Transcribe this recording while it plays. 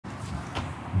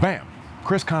Bam!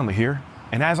 Chris Conley here.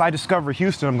 And as I discover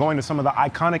Houston, I'm going to some of the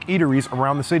iconic eateries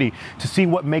around the city to see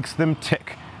what makes them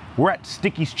tick. We're at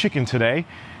Sticky's Chicken today,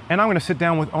 and I'm going to sit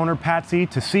down with owner Patsy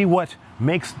to see what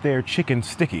makes their chicken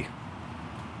sticky.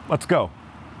 Let's go.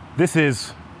 This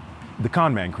is the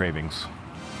Conman Cravings.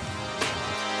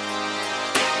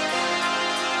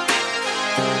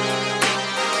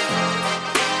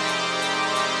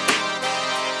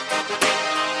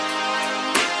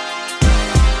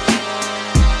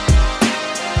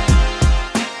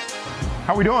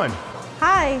 How are we doing?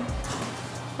 Hi,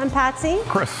 I'm Patsy.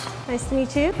 Chris. Nice to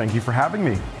meet you. Thank you for having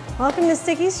me. Welcome to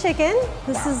Sticky's Chicken.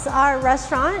 This is our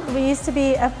restaurant. We used to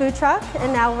be a food truck,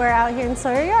 and now we're out here in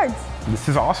Sawyer Yards. This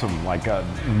is awesome, like a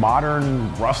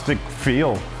modern, rustic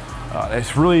feel.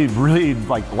 It's really,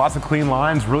 like lots of clean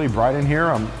lines, really bright in here.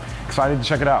 I'm excited to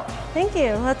check it out. Thank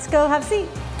you. Let's go have a seat.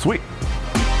 Sweet.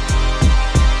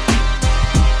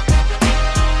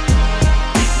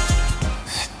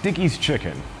 Sticky's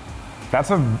Chicken. That's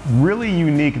a really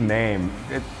unique name.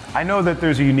 I know that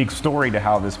there's a unique story to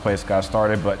how this place got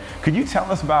started, but could you tell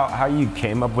us about how you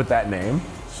came up with that name?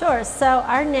 Sure. So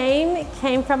our name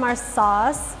came from our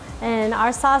sauce, and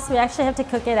our sauce, we actually have to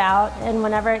cook it out, and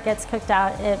whenever it gets cooked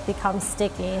out, it becomes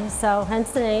sticky. So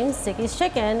hence the name Sticky's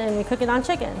Chicken, and we cook it on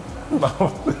chicken.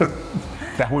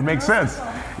 That would make sense.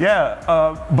 Yeah,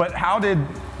 but how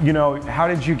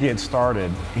did you get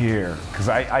started here? Because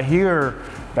I hear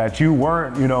that you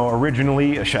weren't,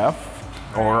 originally a chef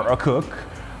or a cook,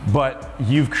 but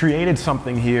you've created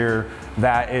something here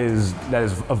that is a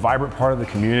vibrant part of the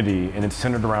community, and it's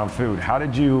centered around food. How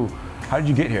did you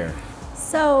get here?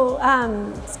 So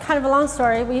it's kind of a long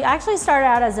story. We actually started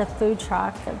out as a food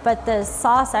truck, but the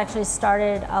sauce actually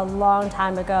started a long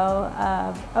time ago,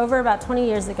 over about 20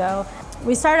 years ago.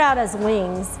 We started out as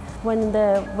wings. When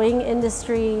the wing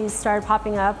industry started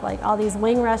popping up, like all these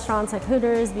wing restaurants like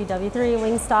Hooters, BW3,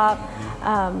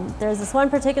 Wingstop, there's this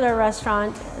one particular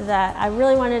restaurant that I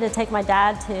really wanted to take my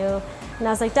dad to. And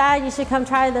I was like, Dad, you should come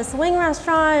try this wing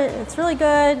restaurant. It's really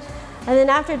good. And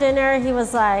then after dinner, he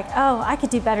was like, oh, I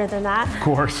could do better than that. Of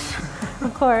course.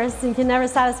 Of course, you can never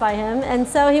satisfy him. And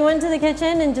so he went to the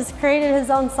kitchen and just created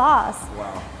his own sauce.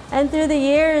 Wow. And through the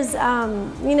years,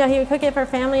 he would cook it for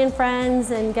family and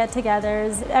friends and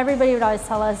get-togethers. Everybody would always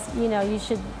tell us, you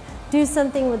should do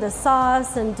something with the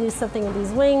sauce and do something with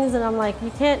these wings. And I'm like, you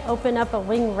can't open up a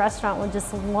wing restaurant with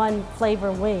just one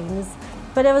flavor wings.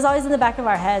 But it was always in the back of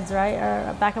our heads, right?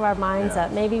 Or back of our minds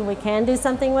that maybe we can do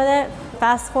something with it.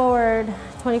 Fast forward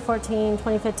 2014,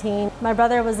 2015, my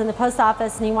brother was in the post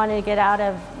office and he wanted to get out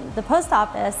of the post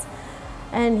office.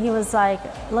 And he was like,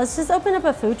 let's just open up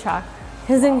a food truck.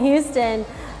 Because in Houston,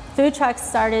 food trucks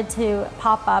started to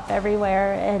pop up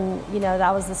everywhere, and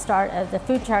that was the start of the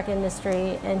food truck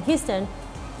industry in Houston.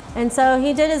 And so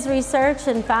he did his research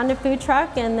and found a food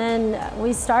truck, and then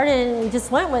we started and we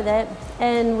just went with it,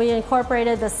 and we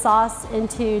incorporated the sauce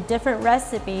into different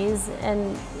recipes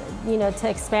and to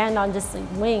expand on just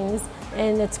wings.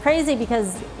 And it's crazy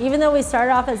because even though we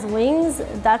started off as wings,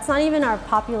 that's not even our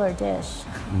popular dish.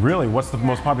 Really? What's the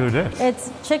most popular dish?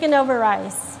 It's chicken over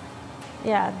rice.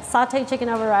 Yeah, sauteed chicken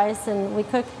over rice, and we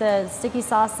cook the sticky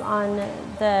sauce on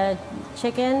the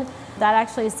chicken. That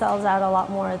actually sells out a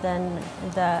lot more than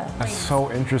the That's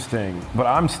so interesting. But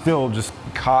I'm still just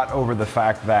caught over the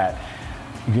fact that,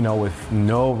 with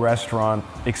no restaurant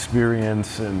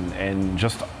experience and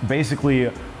just basically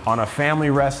on a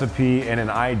family recipe and an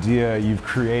idea, you've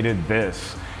created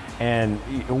this. And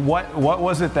what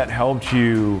was it that helped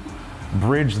you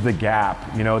bridge the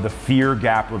gap, the fear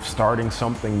gap of starting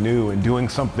something new and doing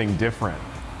something different?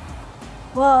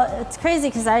 Well, it's crazy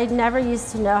because I never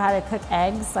used to know how to cook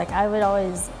eggs. Like I would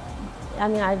always,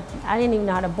 I didn't even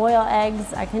know how to boil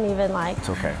eggs. I couldn't even It's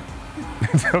okay.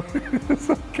 It's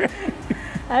okay.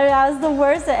 I was the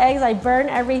worst at eggs. I burned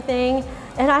everything.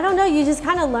 And I don't know, you just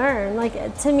kind of learn.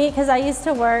 Like to me, because I used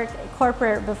to work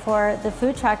corporate before the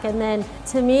food truck, and then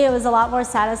to me it was a lot more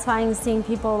satisfying seeing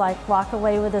people like walk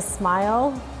away with a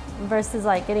smile versus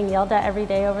like getting yelled at every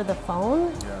day over the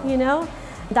phone,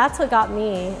 That's what got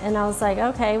me. And I was like,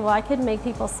 okay, well I could make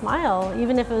people smile,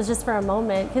 even if it was just for a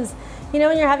moment. Because when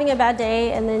you're having a bad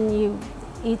day and then you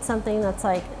eat something that's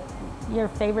like your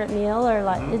favorite meal, or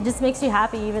like it just makes you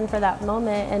happy even for that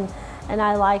moment. And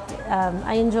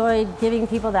I enjoyed giving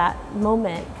people that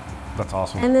moment. That's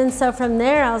awesome. And then so from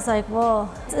there I was like,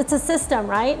 well, it's a system,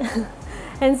 right?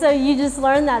 And so you just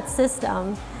learn that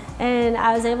system. And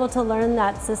I was able to learn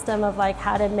that system of like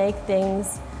how to make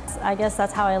things. I guess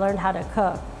that's how I learned how to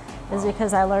cook, is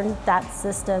because I learned that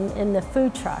system in the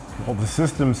food truck. Well, the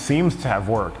system seems to have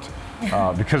worked.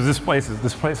 because this place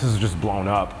is just blown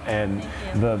up, and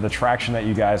the traction that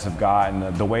you guys have got,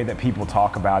 and the way that people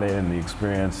talk about it, and the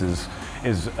experience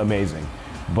is amazing.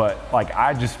 But like,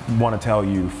 I just want to tell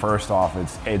you, first off,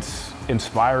 it's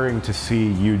inspiring to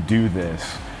see you do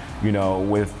this, you know,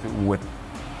 with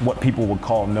what people would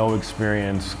call no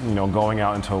experience, you know, going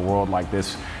out into a world like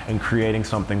this and creating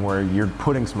something where you're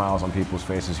putting smiles on people's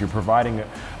faces. You're providing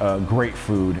great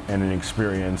food and an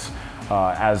experience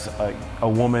as a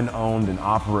woman-owned and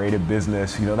operated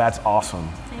business. You know, that's awesome,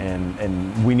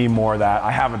 and we need more of that.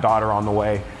 I have a daughter on the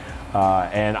way,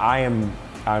 and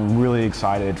I'm really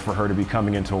excited for her to be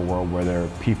coming into a world where there are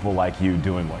people like you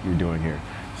doing what you're doing here.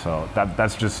 So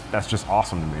that's just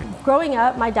awesome to me. Growing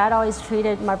up, my dad always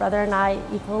treated my brother and I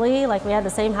equally. Like, we had the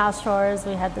same house chores,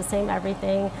 we had the same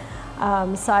everything.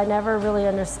 So I never really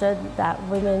understood that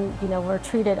women, you know, were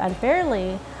treated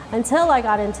unfairly until I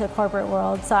got into the corporate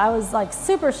world. So I was like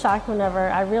super shocked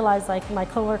whenever I realized like my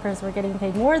coworkers were getting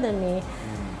paid more than me.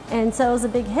 And so it was a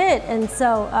big hit. And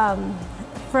so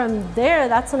from there,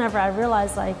 that's whenever I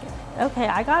realized like, okay,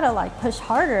 I gotta like push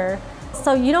harder.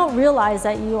 So you don't realize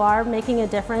that you are making a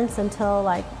difference until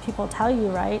like people tell you,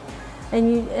 right?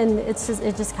 And it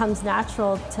just comes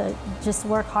natural to just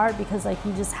work hard because like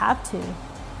you just have to,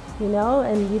 you know,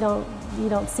 and you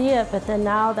don't see it. But then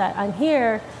now that I'm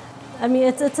here, I mean,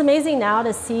 it's amazing now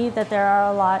to see that there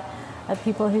are a lot of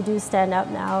people who do stand up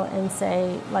now and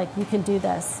say like, you can do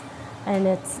this, and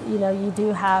it's, you know, you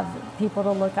do have people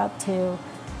to look up to,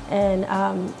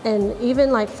 and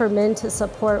even like for men to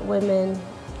support women.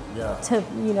 Yeah. To,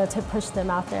 you know, to push them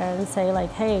out there and say like,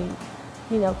 hey,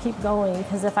 you know, keep going.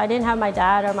 Because if I didn't have my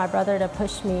dad or my brother to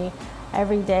push me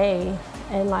every day,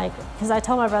 and like, because I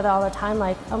tell my brother all the time,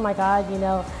 like, oh my God, you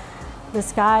know,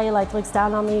 this guy like looks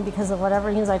down on me because of whatever.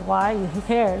 He's like, why? Who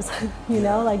cares? You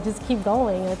know, like, just keep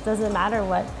going. It doesn't matter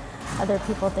what other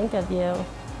people think of you.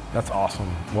 That's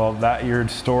awesome. Well, your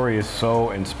story is so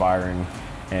inspiring,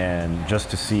 and just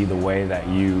to see the way that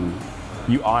you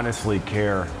honestly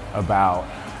care about,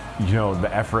 you know,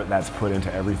 the effort that's put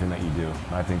into everything that you do.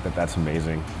 I think that that's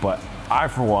amazing. But I,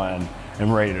 for one,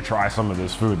 am ready to try some of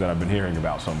this food that I've been hearing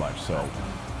about so much. So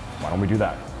why don't we do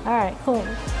that? All right, cool.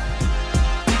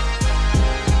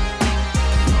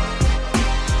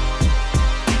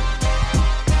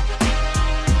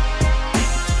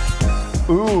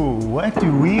 Ooh, what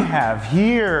do we have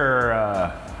here?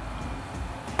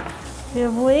 We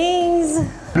have wings.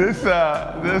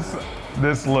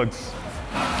 This looks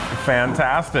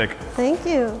fantastic. Thank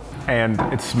you. And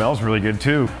it smells really good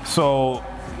too. So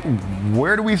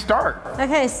where do we start?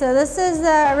 Okay, so this is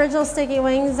the original sticky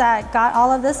wings that got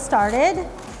all of this started.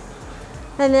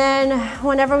 And then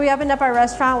whenever we opened up our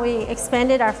restaurant, we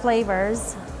expanded our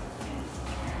flavors.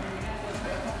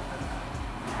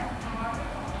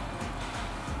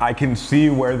 I can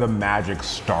see where the magic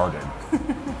started.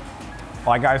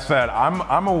 Like I said,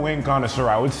 I'm a wing connoisseur.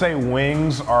 I would say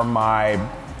wings are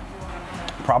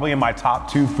probably in my top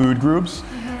two food groups.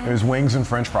 Is wings and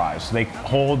French fries. They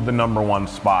hold the #1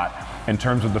 spot in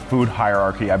terms of the food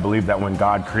hierarchy. I believe that when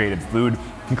God created food,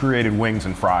 He created wings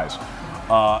and fries.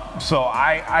 So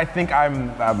I think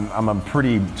I'm a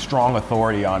pretty strong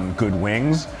authority on good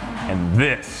wings, and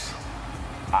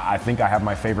I think I have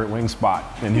my favorite wing spot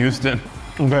in Houston.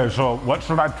 Okay, so what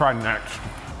should I try next?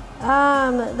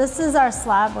 This is our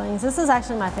slab wings. This is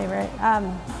actually my favorite.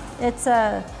 It's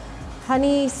a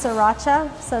honey sriracha,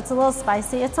 so it's a little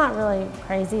spicy. It's not really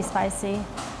crazy spicy,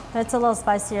 but it's a little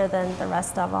spicier than the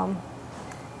rest of them.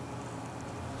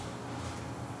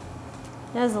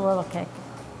 There's a little kick.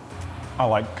 I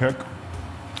like kick.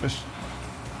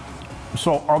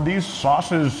 So are these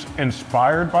sauces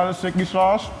inspired by the sticky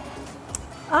sauce?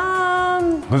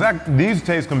 These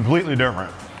taste completely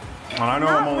different. And I know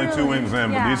I'm only really, 2 wings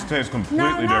in, but these taste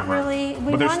completely different. Really.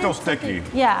 But they're still sticky.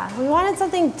 Yeah, we wanted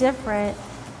something different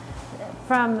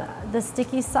from the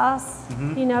sticky sauce,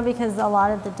 you know, because a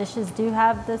lot of the dishes do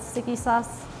have the sticky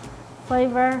sauce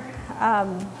flavor.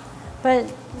 But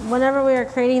whenever we were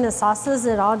creating the sauces,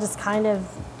 it all just kind of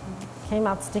came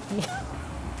out sticky.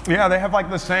 Yeah, they have like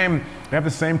the same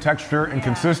texture and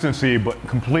consistency, but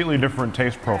completely different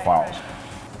taste profiles.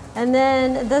 And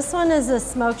then this one is a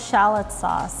smoked shallot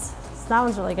sauce. So that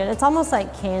one's really good. It's almost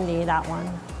like candy, that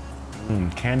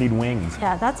one. Candied wings.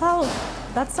 Yeah, that's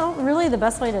not really the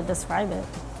best way to describe it.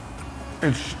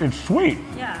 It's sweet.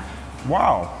 Yeah.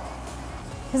 Wow.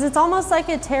 Because it's almost like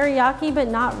a teriyaki, but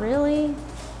not really.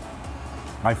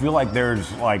 I feel like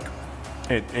there's like,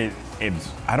 it's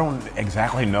I don't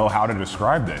exactly know how to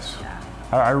describe this. Yeah.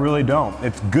 I really don't.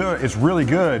 It's good, it's really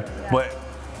good, but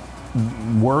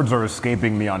words are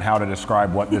escaping me on how to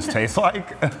describe what this tastes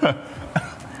like.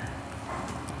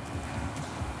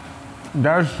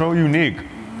 That is so unique.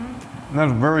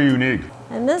 That's very unique.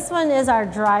 And this one is our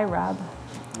dry rub.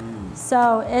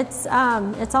 So it's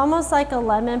almost like a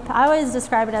lemon. I always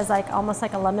describe it as like almost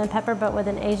like a lemon pepper, but with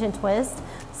an Asian twist.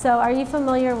 So are you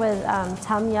familiar with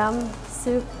tom yum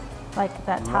soup, like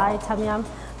that Thai tom yum?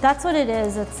 That's what it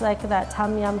is. It's like that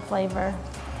tom yum flavor.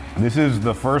 This is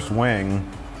the first wing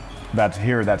that's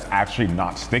here that's actually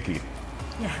not sticky.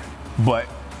 Yeah. But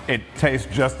it tastes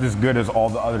just as good as all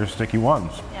the other sticky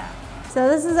ones. Yeah. So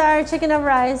this is our chicken over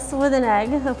rice with an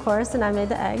egg, of course, and I made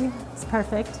the egg. It's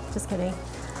perfect. Just kidding.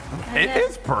 It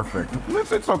is perfect.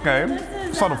 It's okay.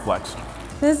 Subtle flex.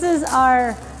 This is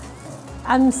our,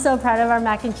 I'm so proud of our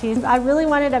mac and cheese. I really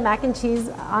wanted a mac and cheese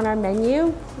on our menu.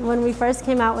 When we first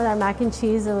came out with our mac and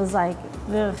cheese, it was like,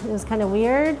 ugh, it was kind of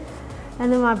weird. And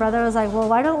then my brother was like, well,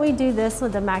 why don't we do this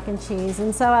with the mac and cheese?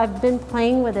 And so I've been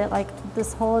playing with it like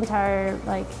this whole entire,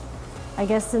 like, I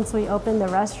guess since we opened the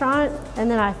restaurant.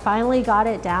 And then I finally got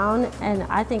it down and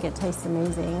I think it tastes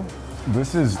amazing.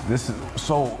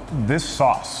 So this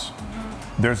sauce,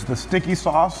 there's the sticky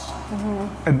sauce,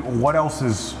 and what else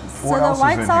is, So the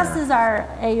white sauce is our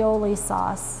aioli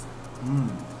sauce.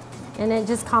 And it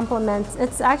just complements,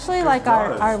 it's actually like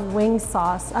our wing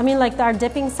sauce. I mean like our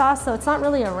dipping sauce, so it's not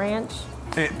really a ranch.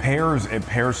 It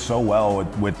pairs so well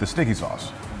with the sticky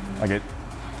sauce. Like it.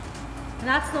 And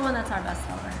that's the one that's our best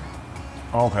seller.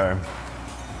 Okay.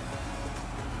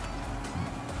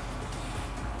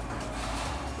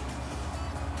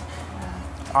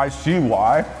 I see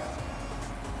why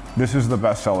this is the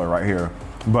best seller right here.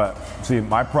 But see,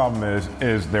 my problem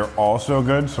is they're all so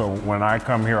good. So when I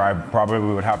come here, I probably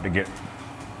would have to get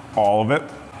all of it,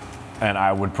 and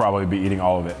I would probably be eating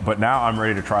all of it. But now I'm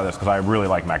ready to try this because I really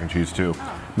like mac and cheese too.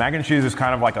 Mac and cheese is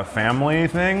kind of like a family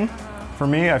thing for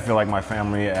me. I feel like my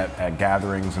family at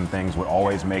gatherings and things would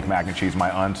always make mac and cheese.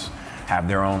 My aunts have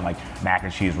their own like mac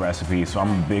and cheese recipe, so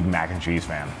I'm a big mac and cheese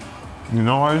fan. You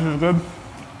know why this is good?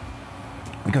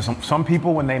 Because some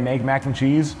people, when they make mac and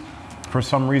cheese, for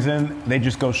some reason, they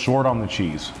just go short on the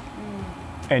cheese.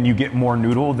 And you get more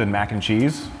noodle than mac and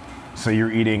cheese. So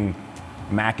you're eating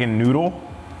mac and noodle.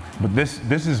 But this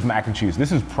is mac and cheese.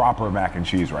 This is proper mac and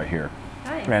cheese right here.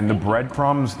 Nice. And the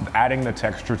breadcrumbs, adding the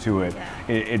texture to it,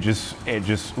 it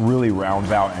just really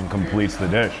rounds out and completes the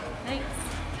dish. Thanks.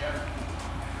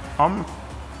 I'm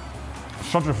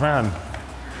such a fan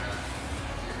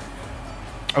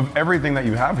of everything that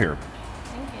you have here.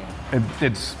 Thank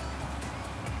you.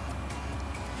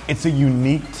 It's a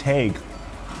unique take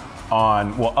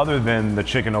on, well, other than the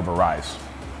chicken over rice,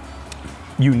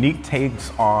 unique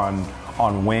takes on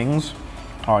wings,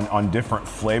 on different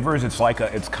flavors.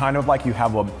 It's kind of like you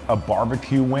have a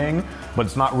barbecue wing, but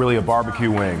it's not really a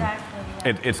barbecue wing.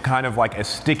 Exactly, yeah. It's kind of like a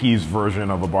Sticky's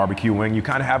version of a barbecue wing. You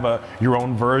kind of have your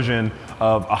own version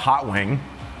of a hot wing,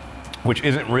 which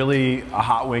isn't really a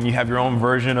hot wing. You have your own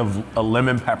version of a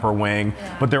lemon pepper wing,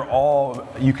 but they're all,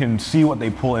 you can see what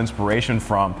they pull inspiration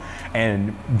from,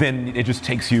 and then it just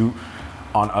takes you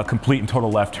on a complete and total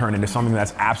left turn into something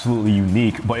that's absolutely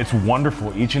unique, but it's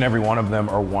wonderful. Each and every one of them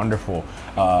are wonderful,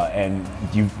 and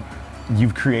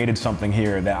you've created something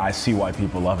here that I see why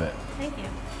people love it. Thank you.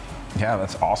 Yeah,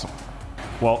 that's awesome.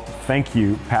 Well, thank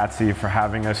you, Patsy, for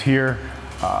having us here.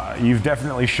 You've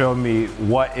definitely shown me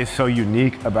what is so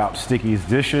unique about Sticky's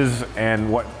dishes and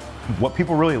what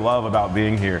people really love about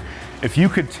being here. If you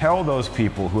could tell those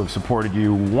people who have supported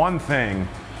you one thing,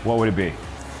 what would it be?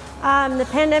 The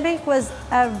pandemic was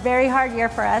a very hard year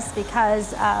for us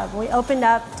because we opened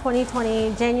up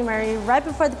 2020 January right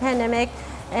before the pandemic,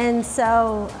 and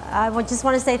so I would just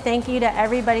want to say thank you to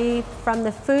everybody from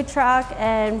the food truck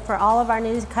and for all of our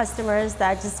new customers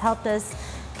that just helped us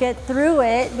get through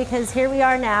it, because here we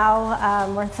are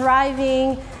now. We're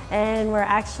thriving, and we're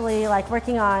actually like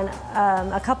working on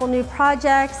a couple new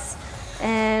projects,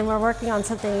 and we're working on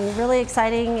something really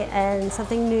exciting and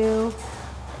something new.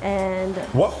 And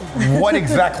what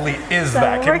exactly is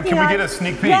that? Can we get a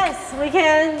sneak peek? Yes, we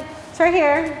can. It's right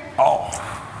here. Oh.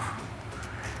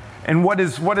 And what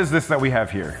is this that we have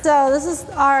here? So this is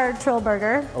our Trill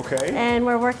Burger. Okay. And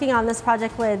we're working on this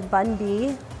project with Bun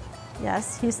B.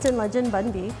 Yes, Houston legend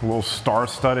Bun B. A little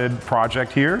star-studded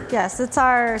project here. Yes, it's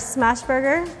our smash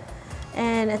burger,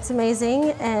 and it's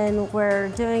amazing. And we're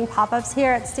doing pop-ups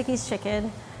here at Sticky's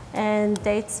Chicken, and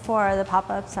dates for the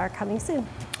pop-ups are coming soon.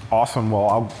 Awesome. Well,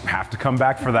 I'll have to come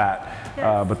back for that.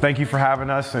 Yes. But thank you for having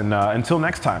us, and until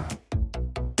next time.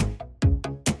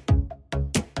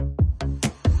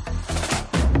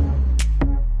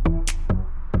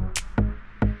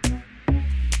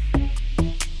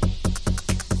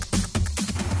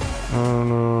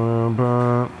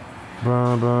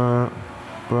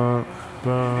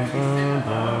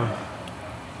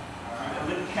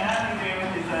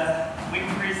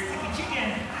 favorite sticky chicken.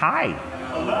 Hi.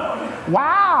 Hello.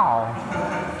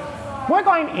 Wow. We're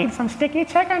going to eat some sticky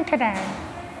chicken today.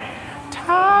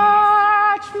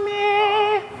 Touch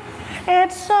me.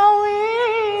 It's so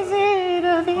easy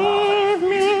to leave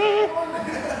me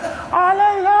all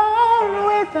alone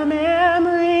with the man.